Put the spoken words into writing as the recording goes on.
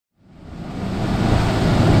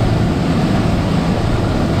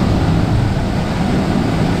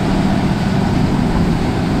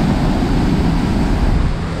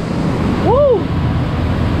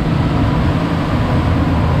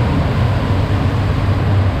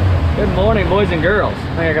Good morning, boys and girls.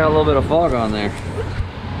 I think I got a little bit of fog on there.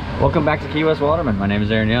 Welcome back to Key West Waterman. My name is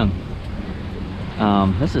Aaron Young.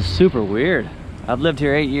 This is super weird. I've lived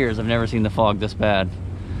here 8 years. I've never seen the fog this bad.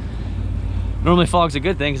 Normally fog's a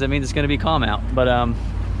good thing because that means it's going to be calm out. But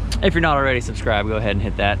if you're not already subscribed, go ahead and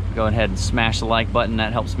hit that. Go ahead and smash the like button.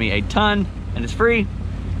 That helps me a ton and it's free.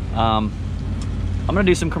 I'm gonna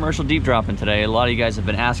do some commercial deep dropping today. A lot of you guys have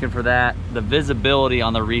been asking for that. The visibility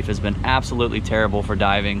on the reef has been absolutely terrible for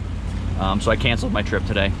diving. So I canceled my trip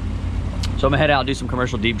today. So I'm gonna head out and do some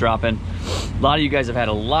commercial deep dropping. A lot of you guys have had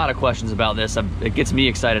a lot of questions about this. It gets me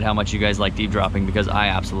excited how much you guys like deep dropping because I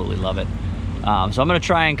absolutely love it. So I'm gonna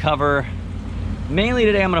try and cover, mainly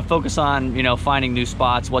today I'm gonna focus on, you know, finding new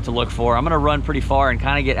spots, what to look for. I'm gonna run pretty far and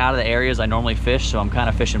kind of get out of the areas I normally fish, so I'm kind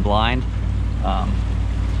of fishing blind.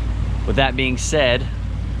 With that being said,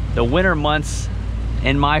 the winter months,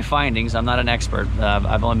 in my findings, I'm not an expert.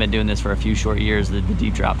 I've only been doing this for a few short years, the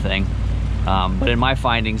deep drop thing. But in my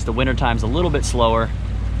findings, the winter time's a little bit slower,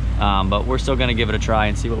 but we're still gonna give it a try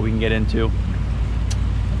and see what we can get into.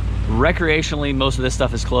 Recreationally, most of this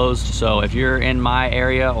stuff is closed. So if you're in my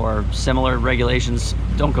area or similar regulations,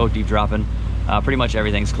 don't go deep dropping. Pretty much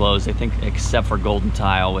everything's closed, I think, except for golden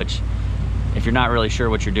tile, which if you're not really sure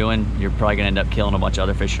what you're doing, you're probably gonna end up killing a bunch of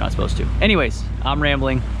other fish you're not supposed to. Anyways, I'm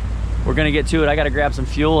rambling. We're gonna get to it. I gotta grab some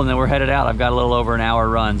fuel and then we're headed out. I've got a little over an hour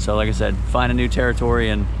run. So like I said, find a new territory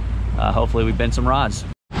and hopefully we bend some rods.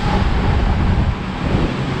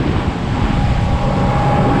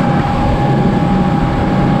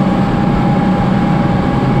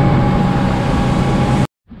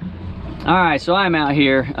 All right, so I'm out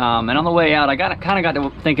here, and on the way out, I kind of got to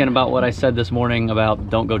thinking about what I said this morning about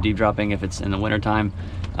don't go deep dropping if it's in the wintertime,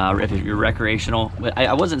 if you're recreational.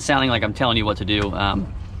 I wasn't sounding like I'm telling you what to do.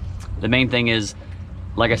 The main thing is,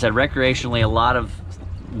 like I said, recreationally,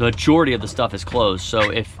 the majority of the stuff is closed. So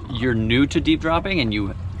if you're new to deep dropping and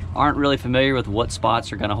you aren't really familiar with what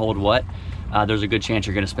spots are gonna hold what, there's a good chance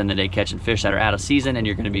you're gonna spend the day catching fish that are out of season and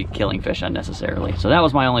you're gonna be killing fish unnecessarily. So that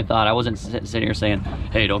was my only thought. I wasn't sitting here saying,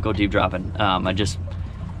 hey, don't go deep dropping. I just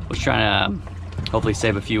was trying to hopefully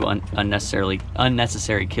save a few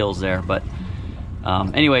unnecessary kills there. But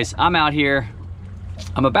anyways, I'm out here.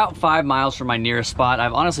 I'm about 5 miles from my nearest spot.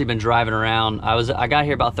 I've honestly been driving around. I got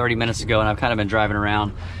here about 30 minutes ago and I've kind of been driving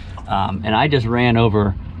around. And I just ran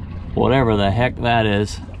over whatever the heck that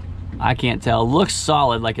is. I can't tell. It looks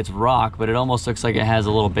solid, like it's rock, but it almost looks like it has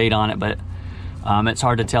a little bait on it, but it's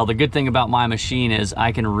hard to tell. The good thing about my machine is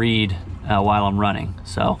I can read while I'm running.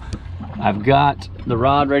 So I've got the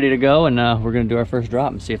rod ready to go and we're gonna do our first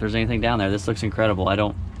drop and see if there's anything down there. This looks incredible. I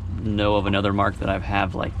don't know of another mark that I've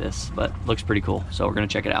have like this, but looks pretty cool. So we're gonna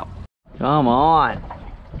check it out. Come on.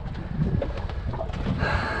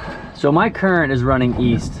 So my current is running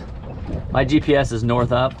east. My GPS is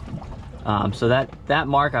north up. So that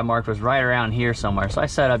mark I marked was right around here somewhere. So I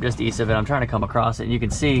set up just east of it. I'm trying to come across it. You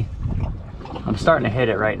can see I'm starting to hit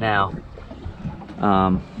it right now.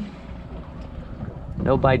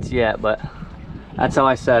 No bites yet, but that's how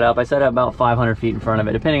I set up. I set up about 500 feet in front of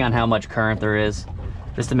it, depending on how much current there is,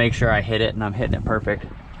 just to make sure I hit it and I'm hitting it perfect.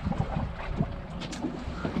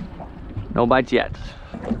 No bites yet.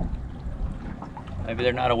 Maybe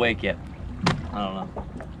they're not awake yet. I don't know.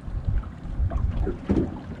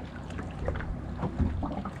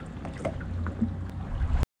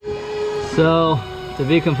 So, to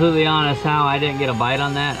be completely honest, how I didn't get a bite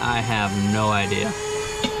on that, I have no idea.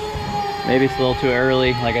 Maybe it's a little too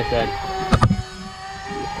early, like I said.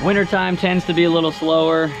 Wintertime tends to be a little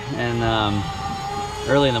slower, and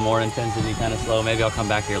early in the morning tends to be kind of slow. Maybe I'll come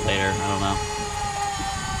back here later, I don't know.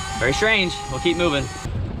 Very strange, we'll keep moving.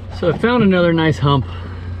 So I found another nice hump.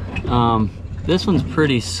 This one's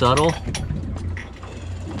pretty subtle,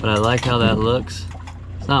 but I like how that looks.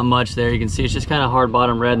 It's not much there. You can see it's just kind of hard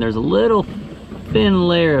bottom red and there's a little thin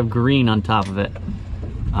layer of green on top of it.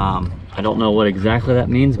 I don't know what exactly that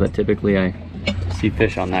means, but typically I see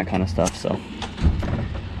fish on that kind of stuff. So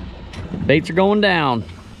baits are going down.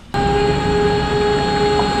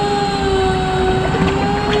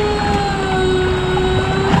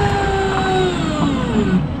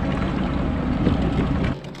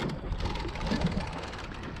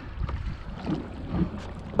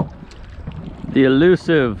 The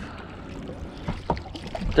elusive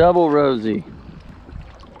double rosy.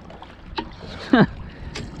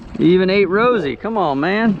 You even ate rosy. Come on,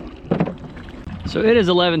 man. So it is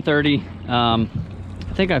 11:30.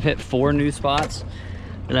 I think I've hit 4 new spots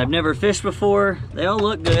that I've never fished before. They all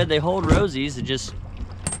look good. They hold rosies. They're just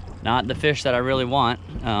not the fish that I really want.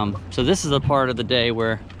 So this is a part of the day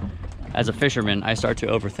where, as a fisherman, I start to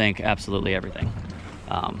overthink absolutely everything.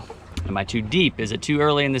 Am I too deep? Is it too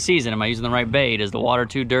early in the season? Am I using the right bait? Is the water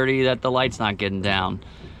too dirty that the light's not getting down?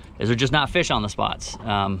 Is there just not fish on the spots?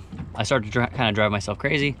 I started to kind of drive myself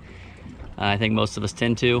crazy. I think most of us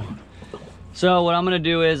tend to. So what I'm gonna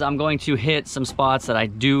do is I'm going to hit some spots that I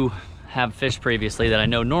do have fished previously that I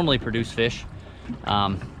know normally produce fish.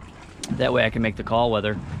 That way I can make the call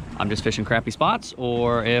whether I'm just fishing crappy spots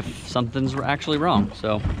or if something's actually wrong.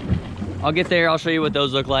 So I'll get there, I'll show you what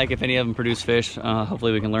those look like, if any of them produce fish.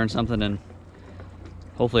 Hopefully we can learn something and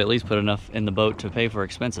hopefully at least put enough in the boat to pay for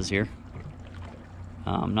expenses here.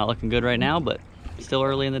 Not looking good right now, but still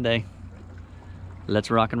early in the day.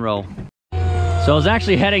 Let's rock and roll. So I was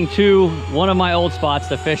actually heading to one of my old spots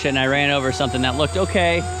to fish it, and I ran over something that looked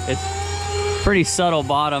okay. It's pretty subtle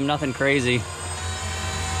bottom, nothing crazy.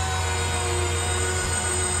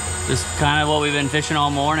 Just kind of what we've been fishing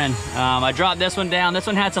all morning. I dropped this one down. This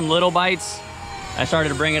one had some little bites. I started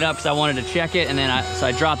to bring it up because I wanted to check it, and then so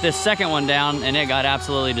I dropped this second one down, and it got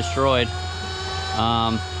absolutely destroyed.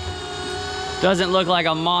 Doesn't look like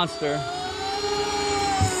a monster.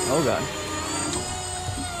 Oh God.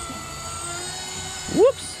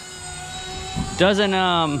 Whoops. Doesn't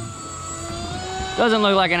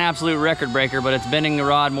look like an absolute record breaker, but it's bending the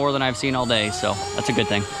rod more than I've seen all day, so that's a good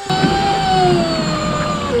thing.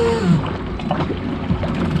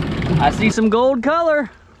 I see some gold color.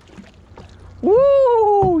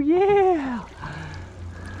 Woo, yeah.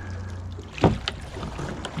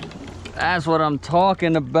 That's what I'm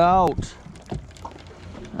talking about.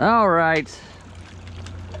 All right.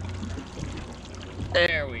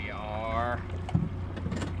 There we are.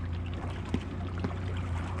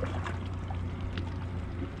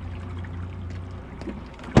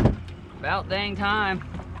 About dang time.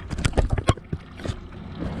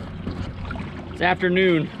 It's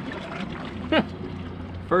afternoon.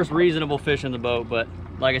 First reasonable fish in the boat, but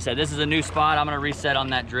like I said, this is a new spot. I'm gonna reset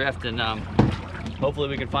on that drift, and hopefully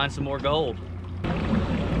we can find some more gold.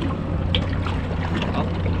 Oh,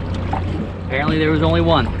 apparently there was only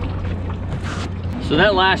one. So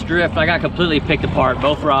that last drift, I got completely picked apart.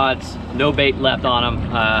 Both rods, no bait left on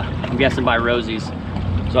them. I'm guessing by rosies.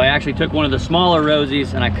 So I actually took one of the smaller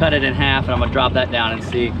rosies and I cut it in half, and I'm gonna drop that down and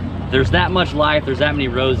see. If there's that much life, there's that many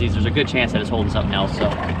rosies, there's a good chance that it's holding something else. So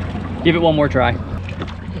give it one more try.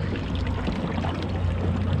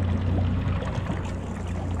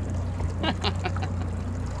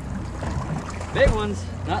 Big ones,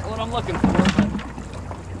 not what I'm looking for, but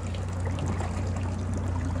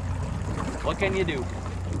what can you do?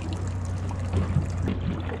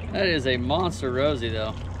 That is a monster rosie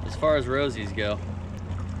though. As far as rosies go,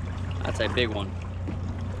 that's a big one.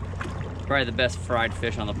 Probably the best fried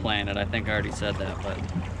fish on the planet. I think I already said that, but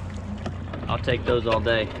I'll take those all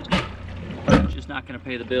day. Just not gonna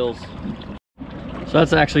pay the bills. So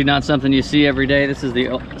that's actually not something you see every day. This is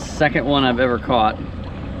the second one I've ever caught.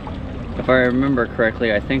 If I remember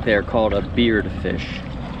correctly, I think they are called a beard fish.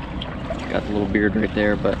 Got the little beard right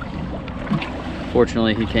there, but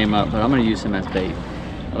fortunately he came up, but I'm gonna use him as bait.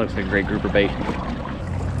 That looks like a great grouper bait.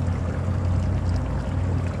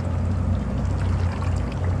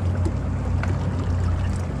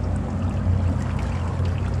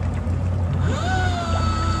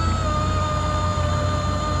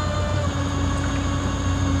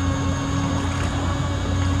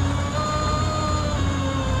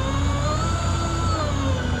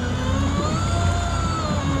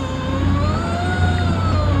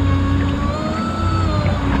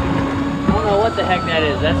 What the heck that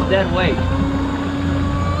is? That's dead weight.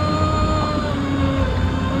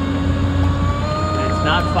 And it's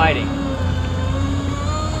not fighting.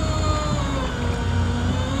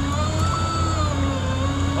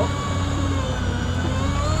 Oh.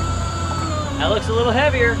 That looks a little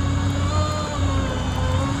heavier.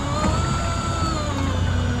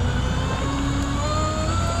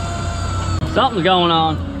 Something's going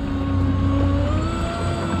on.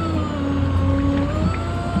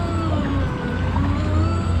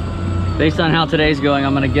 Based on how today's going,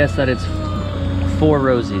 I'm gonna guess that it's 4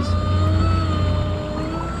 rosies.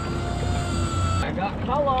 I got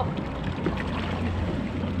color.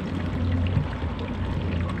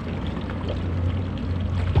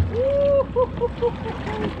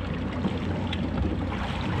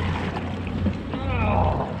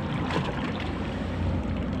 Oh.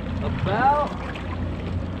 About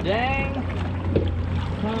dang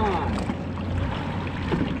time.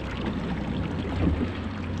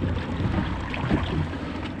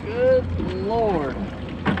 Good Lord.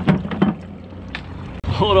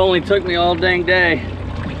 Oh, it only took me all dang day.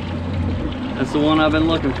 That's the one I've been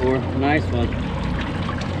looking for. Nice one.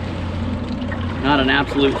 Not an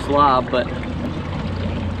absolute slob, but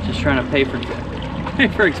just trying to pay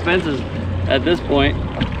pay for expenses at this point.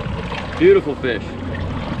 Beautiful fish.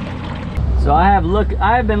 So I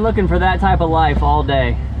have been looking for that type of life all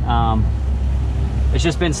day. It's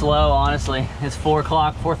just been slow, honestly. It's 4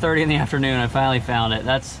 o'clock, 4:30 in the afternoon. I finally found it.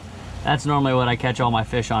 That's normally what I catch all my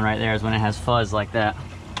fish on right there, is when it has fuzz like that.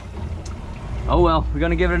 Oh well, we're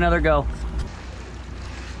gonna give it another go.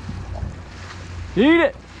 Eat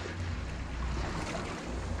it!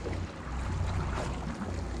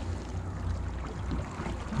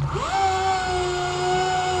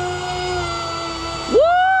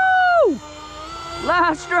 Woo!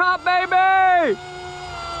 Last drop, baby!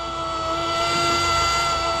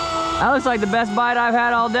 That looks like the best bite I've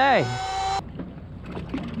had all day.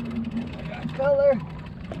 I got color.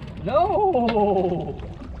 No!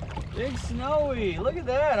 Big snowy. Look at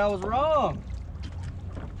that. I was wrong.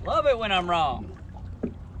 Love it when I'm wrong.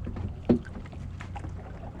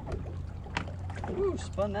 Ooh,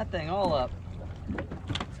 spun that thing all up.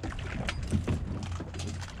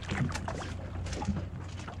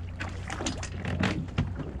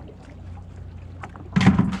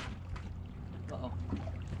 Uh-oh.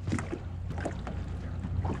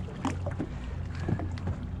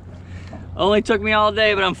 Only took me all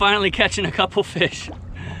day, but I'm finally catching a couple fish.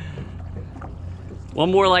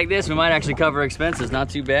 One more like this, we might actually cover expenses. Not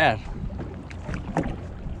too bad.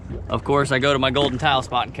 Of course, I go to my golden tile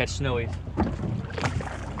spot and catch snowies.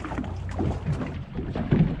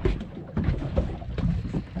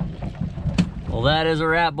 Well, that is a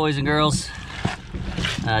wrap, boys and girls.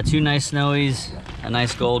 2 nice snowies, a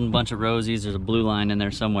nice golden, bunch of rosies. There's a blue line in there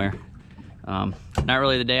somewhere. Not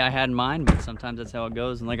really the day I had in mind, but sometimes that's how it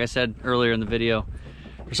goes. And like I said earlier in the video,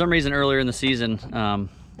 for some reason earlier in the season,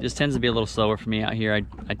 it just tends to be a little slower for me out here.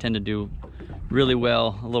 I tend to do really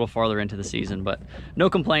well a little farther into the season, but no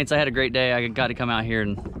complaints. I had a great day. I got to come out here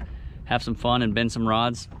and have some fun and bend some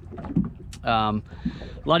rods. A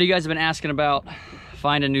lot of you guys have been asking about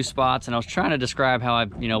finding new spots, and I was trying to describe how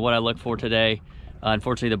what I look for today.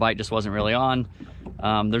 Unfortunately, the bite just wasn't really on.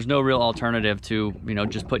 There's no real alternative to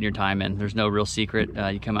just putting your time in. There's no real secret.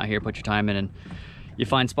 You come out here, put your time in, and you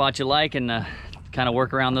find spots you like, and kind of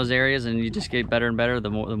work around those areas, and you just get better and better the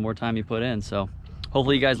more time you put in. So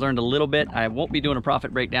hopefully you guys learned a little bit. I won't be doing a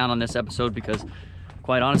profit breakdown on this episode because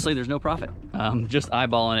quite honestly, there's no profit. Just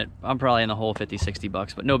eyeballing it, I'm probably in the hole 50, 60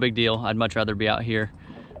 bucks, but no big deal. I'd much rather be out here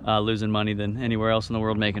losing money than anywhere else in the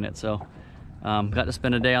world making it. So got to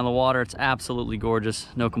spend a day on the water. It's absolutely gorgeous,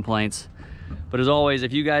 no complaints. But as always,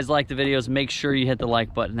 if you guys like the videos, make sure you hit the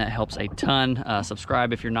like button. That helps a ton.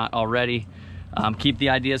 Subscribe if you're not already. Keep the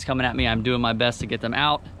ideas coming at me. I'm doing my best to get them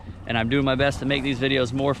out, and I'm doing my best to make these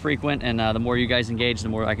videos more frequent, and the more you guys engage, the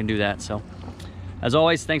more I can do that. So as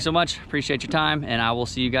always, thanks so much. Appreciate your time, and I will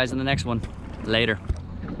see you guys in the next one. Later.